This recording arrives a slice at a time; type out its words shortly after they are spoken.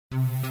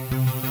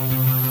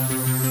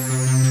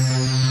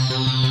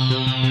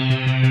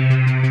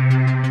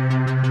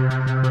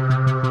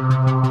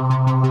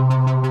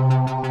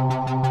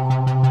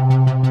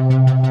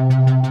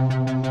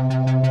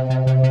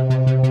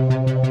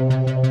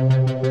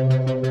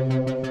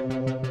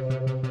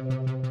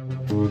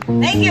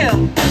Thank you.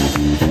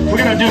 We're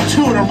gonna do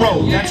 2 in a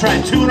row. That's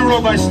right, 2 in a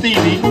row by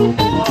Stevie.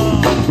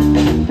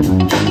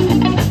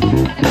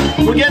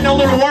 We're getting a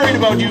little worried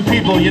about you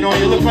people, you know.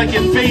 You look like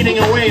you're fading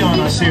away on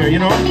us here, you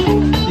know.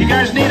 You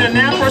guys need a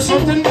nap or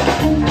something?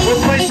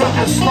 We'll play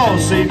something slow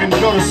so you can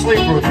go to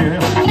sleep with you.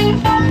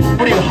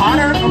 What are you,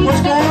 hotter?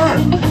 What's going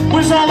on?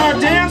 Where's all our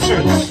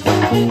dancers?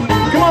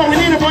 Come on, we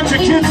need a bunch of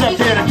kids up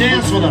there to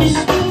dance with us.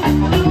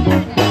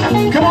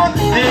 Come on,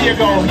 there you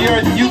go.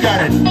 You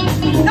got it.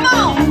 Come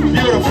on.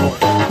 Beautiful.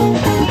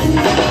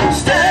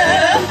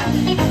 Step,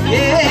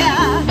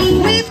 yeah,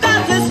 we've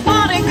got this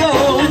party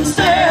going.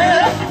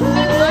 Step,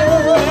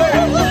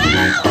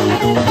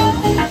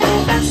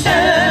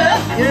 step,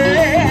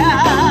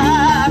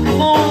 yeah.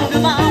 Come on,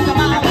 come on, come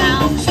on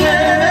now.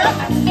 Step,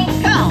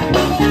 come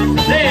on.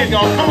 There you go.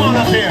 Come on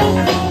up here.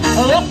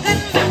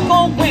 Looking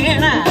for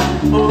when I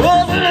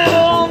was a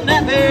little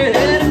nappy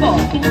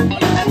boy.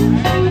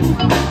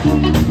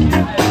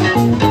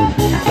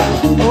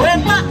 When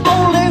my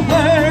only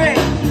worry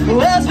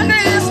was for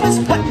Christmas,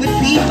 what would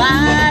be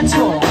my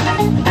joy?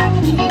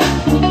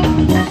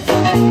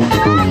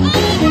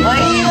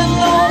 Even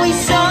though we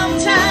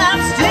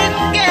sometimes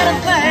didn't get a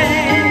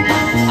thing,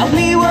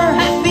 we were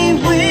happy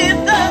with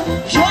the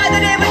joy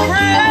that it would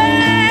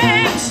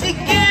bring.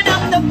 Sneaking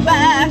out the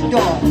back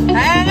door,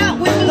 hang out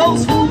with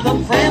those fool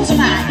friends of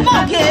mine. Come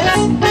on,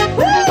 kids!